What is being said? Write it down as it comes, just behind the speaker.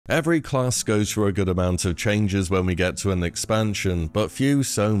Every class goes through a good amount of changes when we get to an expansion, but few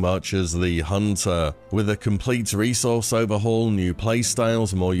so much as the Hunter. With a complete resource overhaul, new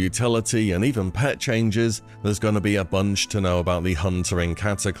playstyles, more utility, and even pet changes, there's going to be a bunch to know about the Hunter in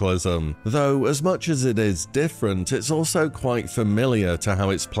Cataclysm. Though, as much as it is different, it's also quite familiar to how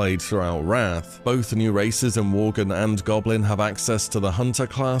it's played throughout Wrath. Both new races in Worgen and Goblin have access to the Hunter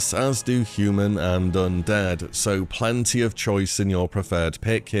class, as do Human and Undead, so plenty of choice in your preferred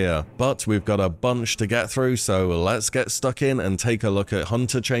pick here. But we've got a bunch to get through, so let's get stuck in and take a look at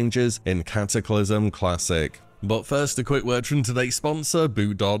Hunter changes in Cataclysm Classic. But first, a quick word from today's sponsor,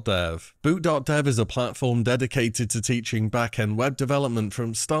 Boot.dev. Boot.dev is a platform dedicated to teaching back-end web development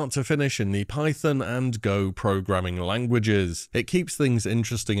from start to finish in the Python and Go programming languages. It keeps things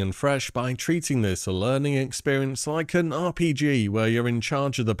interesting and fresh by treating this a learning experience like an RPG where you're in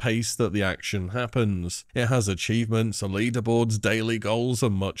charge of the pace that the action happens. It has achievements, leaderboards, daily goals,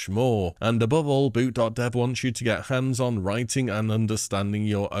 and much more. And above all, Boot.dev wants you to get hands-on writing and understanding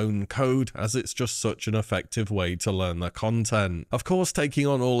your own code, as it's just such an effective way to learn the content. Of course, taking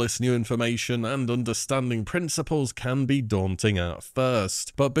on all this new information and understanding principles can be daunting at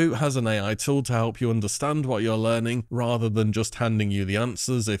first, but Boot has an AI tool to help you understand what you're learning rather than just handing you the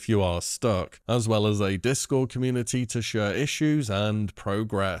answers if you are stuck, as well as a Discord community to share issues and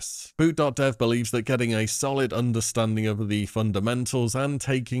progress. Boot.dev believes that getting a solid understanding of the fundamentals and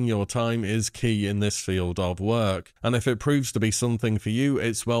taking your time is key in this field of work, and if it proves to be something for you,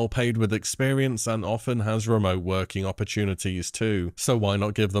 it's well paid with experience and often has remote working opportunities too, so why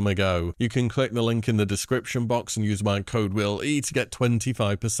not give them a go? You can click the link in the description box and use my code WillE to get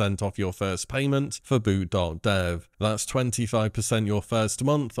 25% off your first payment for Boot.dev. That's 25% your first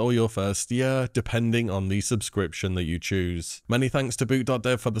month or your first year, depending on the subscription that you choose. Many thanks to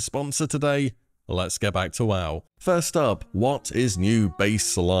Boot.dev for the sponsor today. Let's get back to WoW. First up, what is new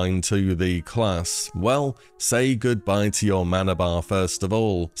baseline to the class? Well, say goodbye to your mana bar first of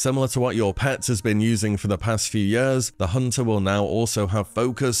all. Similar to what your pet has been using for the past few years, the Hunter will now also have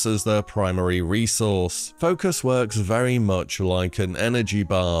Focus as their primary resource. Focus works very much like an energy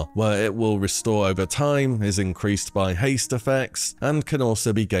bar, where it will restore over time, is increased by haste effects, and can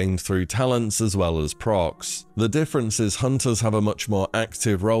also be gained through talents as well as procs. The difference is Hunters have a much more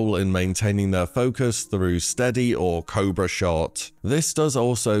active role in maintaining their focus through steady or Cobra Shot. This does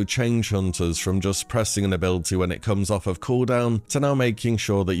also change Hunters from just pressing an ability when it comes off of cooldown to now making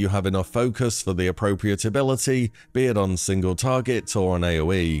sure that you have enough focus for the appropriate ability, be it on single target or an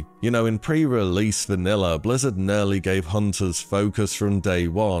AoE. You know, in pre-release vanilla, Blizzard nearly gave Hunters focus from day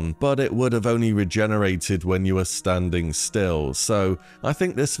one, but it would have only regenerated when you were standing still, so I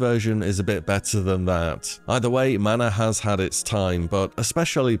think this version is a bit better than that. Either way, mana has had its time, but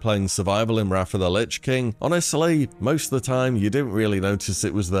especially playing Survival in Wrath of the Lich King, honestly, most of the time you didn't really notice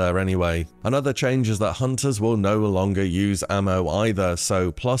it was there anyway. Another change is that Hunters will no longer use ammo either,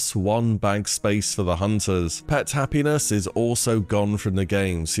 so +1 bag space for the Hunters. Pet happiness is also gone from the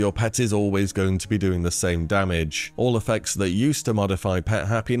game, so your pet is always going to be doing the same damage. All effects that used to modify pet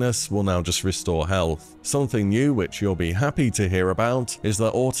happiness will now just restore health. Something new, which you'll be happy to hear about, is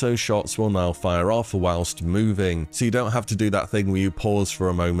that auto shots will now fire off whilst moving, so you don't have to do that thing where you pause for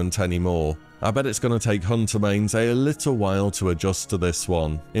a moment anymore. I bet it's going to take Hunter mains a little while to adjust to this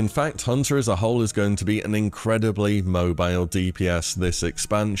one. In fact, Hunter as a whole is going to be an incredibly mobile DPS this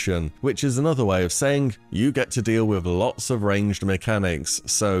expansion, which is another way of saying you get to deal with lots of ranged mechanics,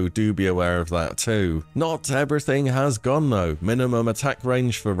 so do be aware of that too. Not everything has gone though. Minimum attack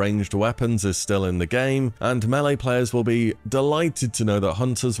range for ranged weapons is still in the game, and melee players will be delighted to know that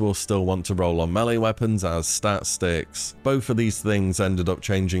Hunters will still want to roll on melee weapons as stat sticks. Both of these things ended up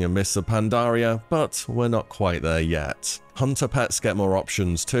changing in Mists of Pandaria, but we're not quite there yet. Hunter pets get more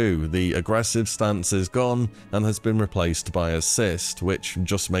options too. The aggressive stance is gone and has been replaced by assist, which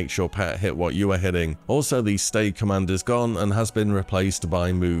just makes your pet hit what you are hitting. Also, the stay command is gone and has been replaced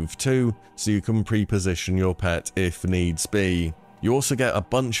by move too, so you can pre-position your pet if needs be. You also get a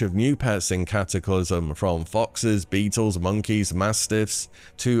bunch of new pets in Cataclysm, from foxes, beetles, monkeys, mastiffs,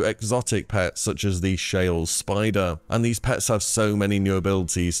 to exotic pets such as the Shale Spider. And these pets have so many new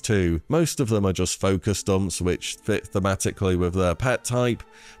abilities too. Most of them are just focus dumps which fit thematically with their pet type,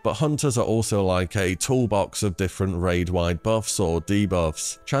 but Hunters are also like a toolbox of different raid-wide buffs or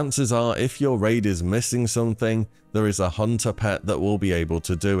debuffs. Chances are, if your raid is missing something, there is a Hunter pet that will be able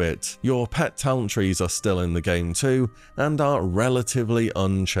to do it. Your pet talent trees are still in the game too, and are relatively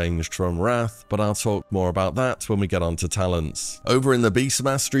unchanged from Wrath, but I'll talk more about that when we get onto talents. Over in the Beast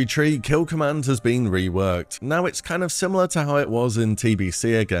Mastery tree, Kill Command has been reworked. Now it's kind of similar to how it was in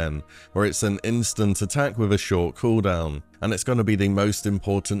TBC again, where it's an instant attack with a short cooldown. and it's going to be the most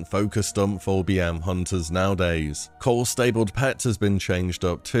important focus dump for BM hunters nowadays. Call stabled pet has been changed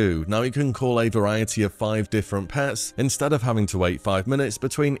up too. Now you can call a variety of 5 different pets instead of having to wait 5 minutes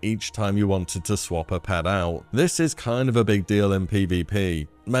between each time you wanted to swap a pet out. This is kind of a big deal in PvP.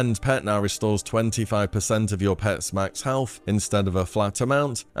 Mend Pet now restores 25% of your pet's max health instead of a flat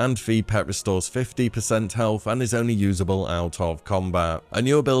amount, and Feed Pet restores 50% health and is only usable out of combat. A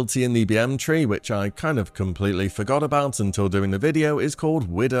new ability in the BM tree, which I kind of completely forgot about until doing the video, is called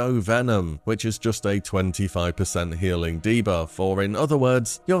Widow Venom, which is just a 25% healing debuff, or in other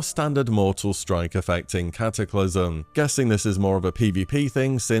words, your standard mortal strike affecting Cataclysm. Guessing this is more of a PvP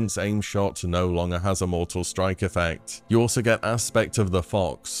thing since Aim Shot no longer has a mortal strike effect. You also get Aspect of the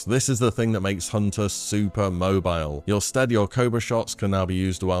Fox. This is the thing that makes Hunter super mobile. Your steady or cobra shots can now be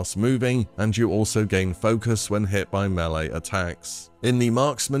used whilst moving, and you also gain focus when hit by melee attacks. In the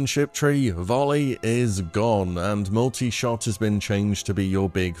marksmanship tree, Volley is gone, and multi-shot has been changed to be your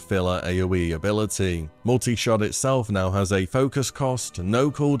big filler AoE ability. Multi-shot itself now has a focus cost,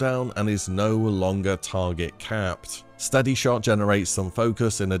 no cooldown, and is no longer target capped. Steady Shot generates some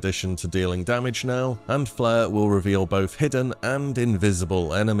focus in addition to dealing damage now, and Flare will reveal both hidden and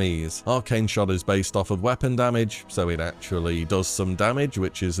invisible enemies. Arcane Shot is based off of weapon damage, so it actually does some damage,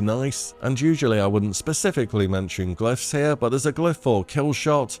 which is nice, and usually I wouldn't specifically mention glyphs here, but there's a glyph for Kill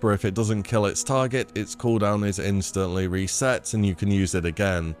Shot, where if it doesn't kill its target, its cooldown is instantly reset and you can use it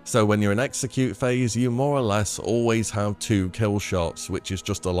again. So when you're in execute phase, you more or less always have 2 kill shots, which is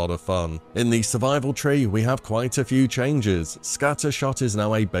just a lot of fun. In the survival tree, we have quite a few changes. Scatter Shot is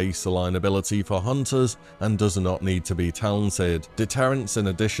now a baseline ability for hunters and does not need to be talented. Deterrence, in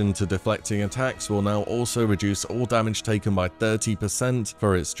addition to deflecting attacks, will now also reduce all damage taken by 30%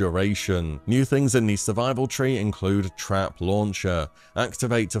 for its duration. New things in the survival tree include Trap Launcher.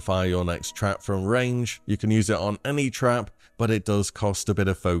 Activate to fire your next trap from range. You can use it on any trap, but it does cost a bit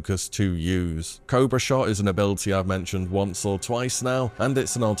of focus to use. Cobra Shot is an ability I've mentioned once or twice now, and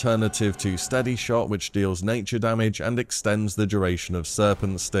it's an alternative to Steady Shot, which deals nature damage and extends the duration of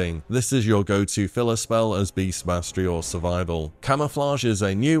Serpent Sting. This is your go-to filler spell as Beast Mastery or Survival. Camouflage is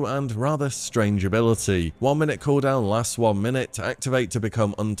a new and rather strange ability. 1 minute cooldown lasts 1 minute, activate to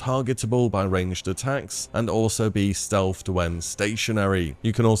become untargetable by ranged attacks, and also be stealthed when stationary.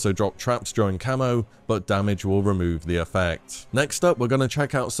 You can also drop traps during camo, but damage will remove the effect. Next up, we're going to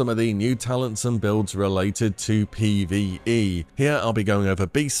check out some of the new talents and builds related to PvE. Here I'll be going over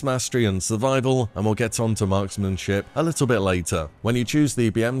Beast Mastery and Survival, and we'll get on to Marksmanship a little bit later. When you choose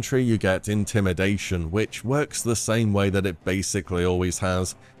the BM tree, you get Intimidation, which works the same way that it basically always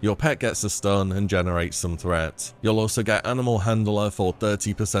has. Your pet gets a stun and generates some threat. You'll also get Animal Handler for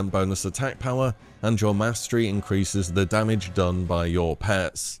 30% bonus attack power, and your mastery increases the damage done by your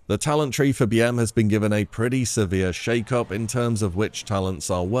pets. The talent tree for BM has been given a pretty severe shake-up in terms of which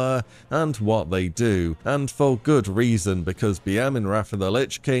talents are where and what they do, and for good reason, because BM in Wrath of the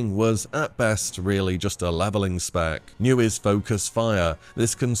Lich King was at best really just a leveling spec. New is Focus Fire.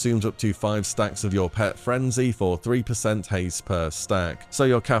 This consumes up to 5 stacks of your pet frenzy for 3% haste per stack, so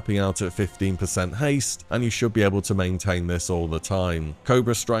you're capping out at 15% haste, and you should be able to maintain this all the time.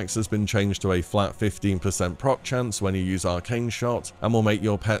 Cobra Strikes has been changed to a flat 15% proc chance when you use Arcane Shot, and will make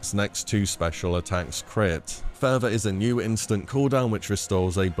your pet's next 2 special attacks crit. Fervor is a new instant cooldown which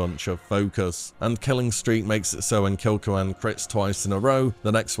restores a bunch of focus, and Killing Streak makes it so when Kill Command crits twice in a row,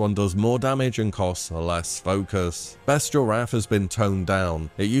 the next one does more damage and costs less focus. Bestial Wrath has been toned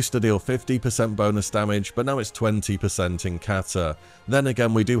down. It used to deal 50% bonus damage, but now it's 20% in Kata. Then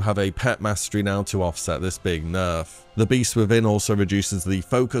again, we do have a pet mastery now to offset this big nerf. The Beast Within also reduces the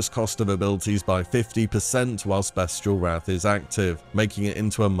focus cost of abilities by 50% whilst Bestial Wrath is active, making it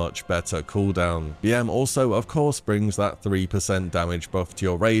into a much better cooldown. BM also, of course, brings that 3% damage buff to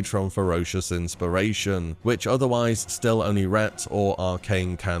your raid from Ferocious Inspiration, which otherwise still only Ret or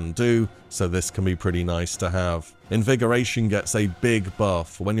Arcane can do, so this can be pretty nice to have. Invigoration gets a big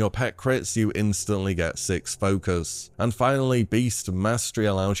buff. When your pet crits, you instantly get 6 focus. And finally, Beast Mastery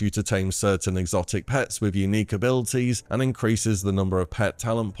allows you to tame certain exotic pets with unique abilities and increases the number of pet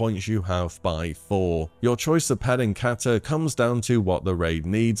talent points you have by 4. Your choice of pet in Kata comes down to what the raid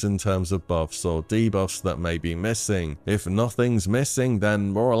needs in terms of buffs or debuffs that may be missing. If nothing's missing,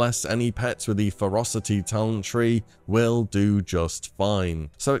 then more or less any pets with the Ferocity talent tree will do just fine.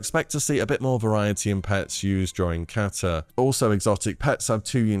 So expect to see a bit more variety in pets used during Cata. Also, exotic pets have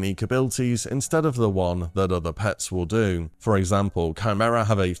 2 unique abilities instead of the one that other pets will do. For example, Chimera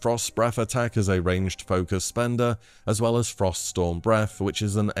have a Frost Breath attack as a ranged focus spender, as well as Frost Storm Breath, which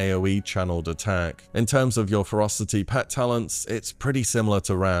is an AoE channeled attack. In terms of your ferocity pet talents, it's pretty similar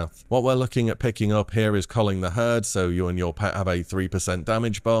to Wrath. What we're looking at picking up here is Culling the Herd, so you and your pet have a 3%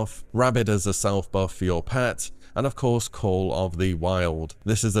 damage buff, Rabid as a self buff for your pet, and of course Call of the Wild.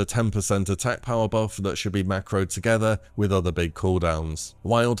 This is a 10% attack power buff that should be macroed together with other big cooldowns.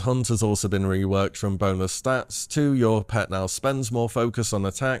 Wild Hunt has also been reworked from bonus stats to your pet now spends more focus on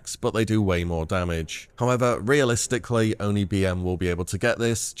attacks, but they do way more damage. However, realistically, only BM will be able to get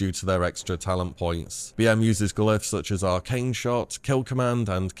this due to their extra talent points. BM uses glyphs such as Arcane Shot, Kill Command,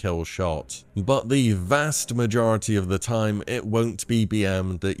 and Kill Shot. But the vast majority of the time, it won't be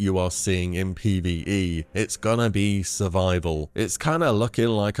BM that you are seeing in PvE. It's gonna be survival. It's kinda looking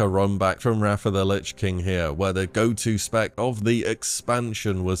like a run back from Wrath of the Lich King here, where the go-to spec of the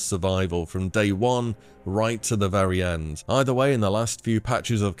expansion was survival from day 1 right to the very end. Either way, in the last few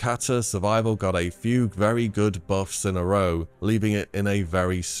patches of Cata, survival got a few very good buffs in a row, leaving it in a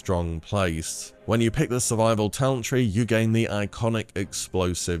very strong place. When you pick the survival talent tree, you gain the iconic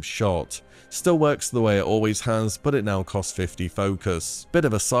explosive shot. Still works the way it always has, but it now costs 50 focus. Bit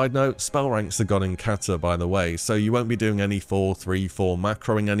of a side note, spell ranks are gone in Cata by the way, so you won't be doing any 4-3-4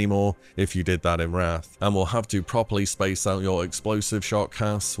 macroing anymore if you did that in Wrath, and will have to properly space out your explosive shot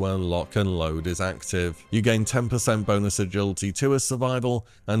casts when lock and load is active. You gain 10% bonus agility to a survival,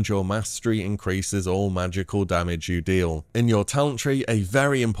 and your mastery increases all magical damage you deal. In your talent tree, a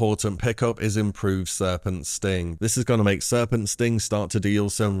very important pickup is improved Serpent Sting. This is going to make Serpent Sting start to deal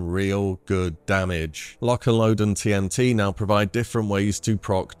some real good damage. Lock and Load and TNT now provide different ways to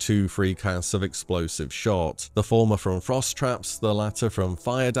proc 2 free casts of explosive shot, the former from frost traps, the latter from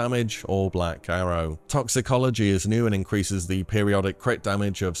fire damage or Black Arrow. Toxicology is new and increases the periodic crit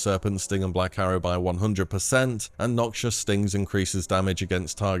damage of Serpent Sting and Black Arrow by 100%, and Noxious Stings increases damage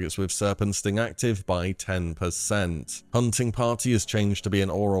against targets with Serpent Sting active by 10%. Hunting Party is changed to be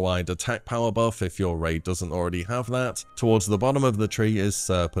an aura-wide attack power buff if your raid doesn't already have that. Towards the bottom of the tree is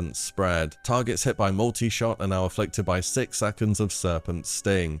Serpent Spread. Targets hit by multi-shot are now afflicted by 6 seconds of Serpent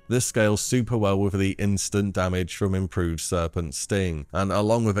Sting. This scales super well with the instant damage from improved Serpent Sting, and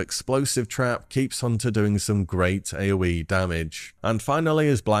along with Explosive Trap, keeps Hunter doing some great AoE damage. And finally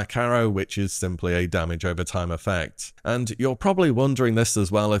is Black Arrow, which is simply a damage over time effect. And you're probably wondering this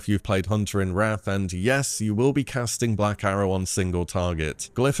as well if you've played Hunter in Wrath, and yes, you will be casting Black Arrow on single target.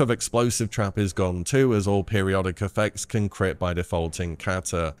 Glyph of Explosive Trap is gone too, as all periodic effects can crit by default in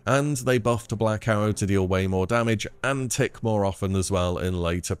Cata, and they buffed Black Arrow to deal way more damage and tick more often as well in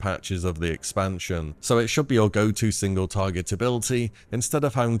later patches of the expansion, so it should be your go-to single target ability instead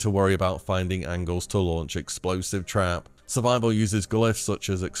of having to worry about finding angles to launch Explosive Trap. Survival uses glyphs such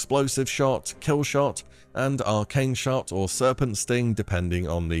as Explosive Shot, Kill Shot, and Arcane Shot or Serpent Sting depending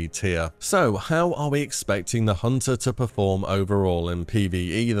on the tier. So how are we expecting the Hunter to perform overall in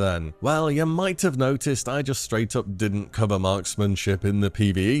PvE then? Well, you might have noticed I just straight up didn't cover marksmanship in the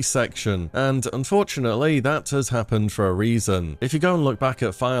PvE section, and unfortunately that has happened for a reason. If you go and look back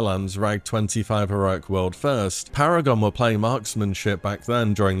at Fireland's Rag 25 Heroic World First, Paragon were playing marksmanship back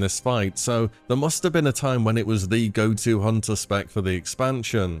then during this fight, so there must have been a time when it was the go-to Hunter spec for the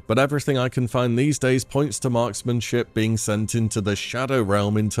expansion, but everything I can find these days points to marksmanship being sent into the Shadow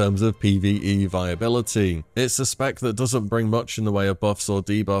Realm in terms of PvE viability. It's a spec that doesn't bring much in the way of buffs or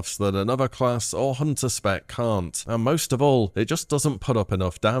debuffs that another class or Hunter spec can't, and most of all, it just doesn't put up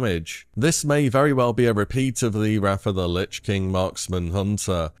enough damage. This may very well be a repeat of the Wrath of the Lich King Marksman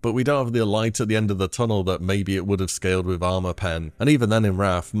Hunter, but we don't have the light at the end of the tunnel that maybe it would have scaled with Armor Pen, and even then in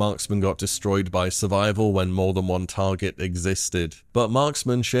Wrath, Marksman got destroyed by survival when more than one target existed. But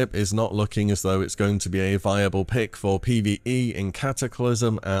marksmanship is not looking as though it's going to be a viable pick for PvE in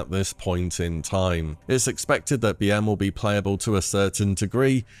Cataclysm at this point in time. It's expected that BM will be playable to a certain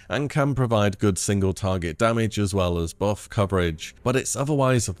degree and can provide good single target damage as well as buff coverage, but it's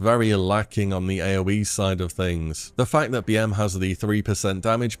otherwise very lacking on the AoE side of things. The fact that BM has the 3%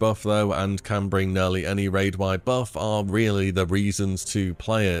 damage buff though and can bring nearly any raid-wide buff are really the reasons to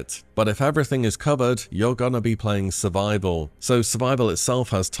play it. But if everything is covered, you're gonna be playing Survival. So Survival itself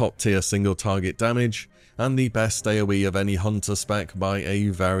has top tier single target damage, and the best AoE of any hunter spec by a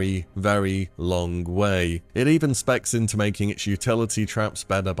very, very long way. It even specs into making its utility traps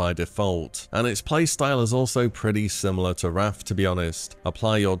better by default, and its playstyle is also pretty similar to Wrath, to be honest.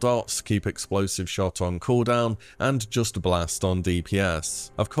 Apply your dots, keep explosive shot on cooldown, and just blast on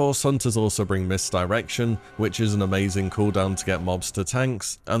DPS. Of course, hunters also bring misdirection, which is an amazing cooldown to get mobs to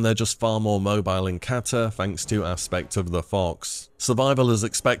tanks, and they're just far more mobile in Cata thanks to Aspect of the Fox. Survival is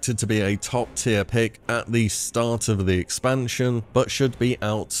expected to be a top tier pick at the start of the expansion, but should be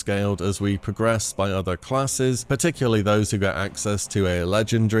outscaled as we progress by other classes, particularly those who get access to a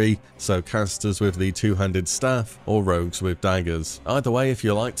legendary, so casters with the two-handed staff or rogues with daggers. Either way, if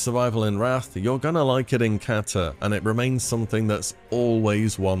you liked Survival in Wrath, you're gonna like it in Cata, and it remains something that's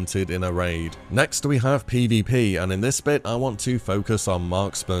always wanted in a raid. Next we have PvP, and in this bit I want to focus on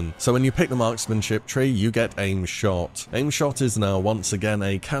Marksman. So when you pick the Marksmanship tree, you get Aim Shot. Aim Shot is now once again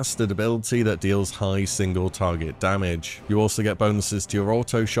a casted ability that deals high single target damage. You also get bonuses to your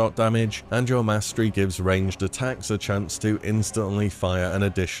auto shot damage, and your mastery gives ranged attacks a chance to instantly fire an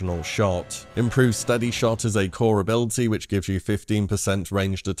additional shot. Improved Steady Shot is a core ability which gives you 15%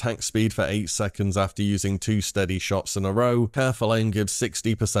 ranged attack speed for 8 seconds after using 2 steady shots in a row. Careful Aim gives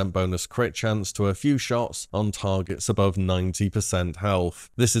 60% bonus crit chance to a few shots on targets above 90% health.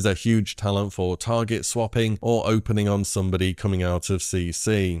 This is a huge talent for target swapping or opening on somebody coming out of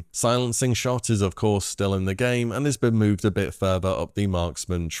CC. Silencing Shot is of course still in the game and has been moved a bit further up the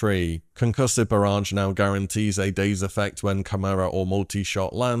Marksman tree. Concussive Barrage now guarantees a daze effect when Chimera or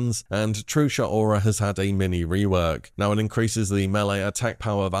multi-shot lands, and True Shot Aura has had a mini rework. Now it increases the melee attack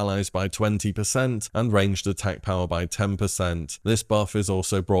power of allies by 20% and ranged attack power by 10%. This buff is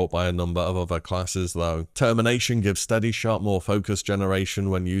also brought by a number of other classes though. Termination gives Steady Shot more focus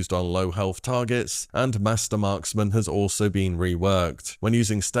generation when used on low health targets, and Master Marksman has also been reworked. When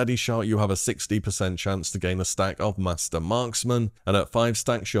using Steady Shot, you have a 60% chance to gain a stack of Master Marksman, and at 5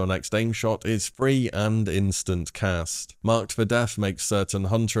 stacks your next Aim Shot is free and instant cast. Marked for Death makes certain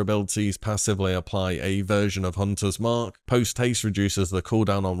hunter abilities passively apply a version of Hunter's Mark. Post Haste reduces the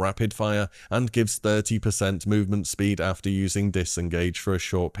cooldown on rapid fire and gives 30% movement speed after using Disengage for a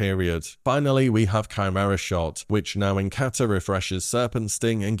short period. Finally, we have Chimera Shot, which now in Cata refreshes Serpent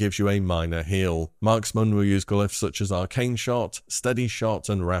Sting and gives you a minor heal. Marksman will use glyphs such as Arcane Shot, Steady Shot,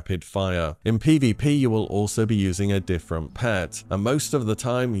 and Rapid Fire. In PvP, you will also be using a different pet, and most of the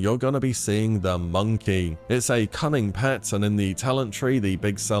time you're gonna be seeing the Monkey. It's a cunning pet, and in the talent tree, the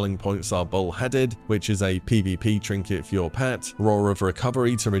big selling points are Bullheaded, which is a PvP trinket for your pet, Roar of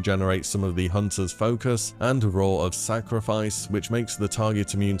Recovery to regenerate some of the hunter's focus, and Roar of Sacrifice, which makes the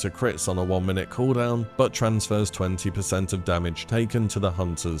target immune to crits on a 1-minute cooldown, but transfers 20% of damage taken to the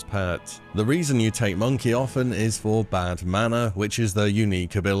hunter's pet. The reason you take Monkey often is for Bad Mana, which is their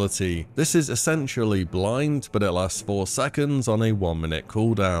unique ability. This is essentially blind, but it lasts 4 seconds on a 1-minute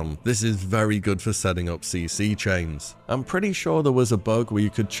cooldown. This is very good for setting up CC chains. I'm pretty sure there was a bug where you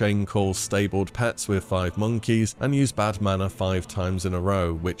could chain call stabled pets with 5 monkeys and use Bad Mana 5 times in a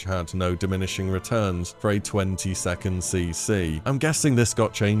row, which had no diminishing returns for a 20-second CC. I'm guessing this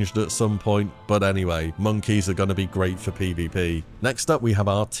got changed at some point, but anyway, monkeys are going to be great for PvP. Next up we have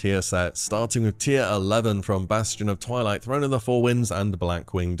our tier set, starting with tier 11 from Bastion of Twilight, Throne of the Four Winds, and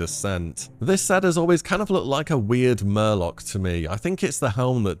Blackwing Descent. This set has always kind of looked like a weird Murloc to me. I think it's the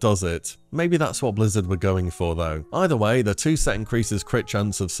helm that does it. Maybe that's what Blizzard were going for though. Either way, the 2 set increases crit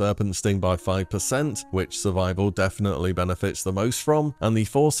chance of Serpent Sting by 5%, which Survival definitely benefits the most from, and the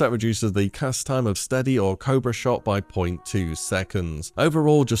 4 set reduces the cast time of Steady or Cobra Shot by 0.2 seconds.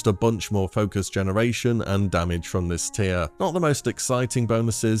 Overall, just a bunch more focus generation and damage from this tier. Not the most exciting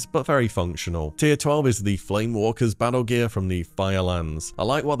bonuses, but very functional. Tier 12 is the Flamewalker's battle gear from the Firelands. I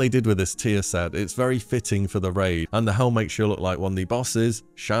like what they did with this tier set, it's very fitting for the raid, and the helm makes you look like one of the bosses,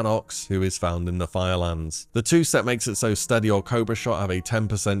 Shanox, who is found in the Firelands. The 2 set makes it so Steady or Cobra Shot have a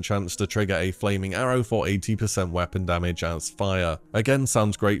 10% chance to trigger a Flaming Arrow for 80% weapon damage as fire. Again,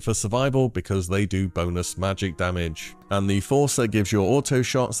 sounds great for Survival because they do bonus magic damage. And the 4 set gives your auto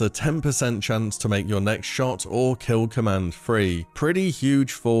shots a 10% chance to make your next shot or kill command free. Pretty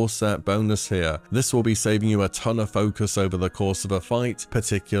huge 4 set bonus here. This will be saving you a ton of focus over the course of a fight,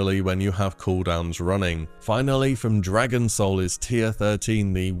 particularly when you have cooldowns running. Finally, from Dragon Soul is tier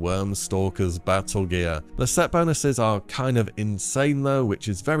 13, the Wormstalker's battle gear. The set bonuses are kind of insane though, which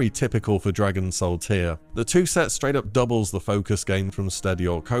is very typical for Dragon Soul tier. The 2 set straight up doubles the focus gain from Steady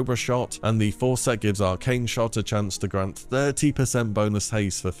or Cobra Shot, and the 4 set gives Arcane Shot a chance to grant 30% bonus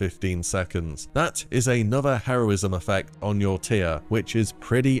haste for 15 seconds. That is another heroism effect on your tier, which is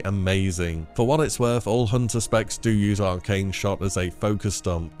pretty amazing. For what it's worth, all hunter specs do use Arcane Shot as a focus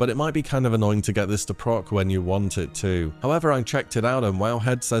dump, but it might be kind of annoying to get this to proc when you want it to. However, I checked it out and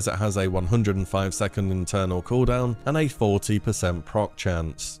Wowhead says it has a 105-second internal cooldown and a 40% proc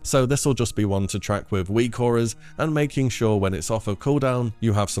chance. So this will just be one to track with weak auras and making sure when it's off of cooldown,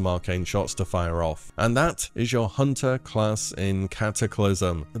 you have some arcane shots to fire off. And that is your Hunter class in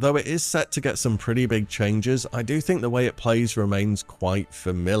Cataclysm. Though it is set to get some pretty big changes, I do think the way it plays remains quite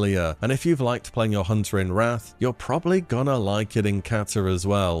familiar. And if you've liked playing your Hunter in Wrath, you're probably gonna like it in Cata as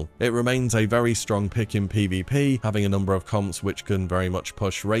well. It remains a very strong pick in PvP, having a number of comps which can very much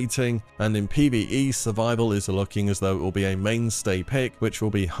push rating, and in PvE, Survival is looking as though it will be a mainstay pick which will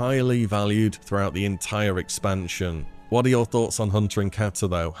be highly valued throughout the entire expansion. What are your thoughts on Hunter and Cata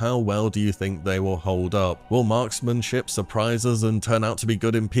though? How well do you think they will hold up? Will marksmanship surprise us and turn out to be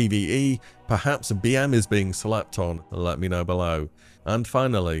good in PvE? Perhaps BM is being slept on? Let me know below. And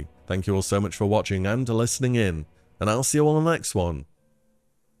finally, thank you all so much for watching and listening in, and I'll see you all on the next one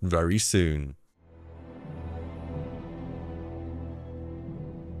very soon.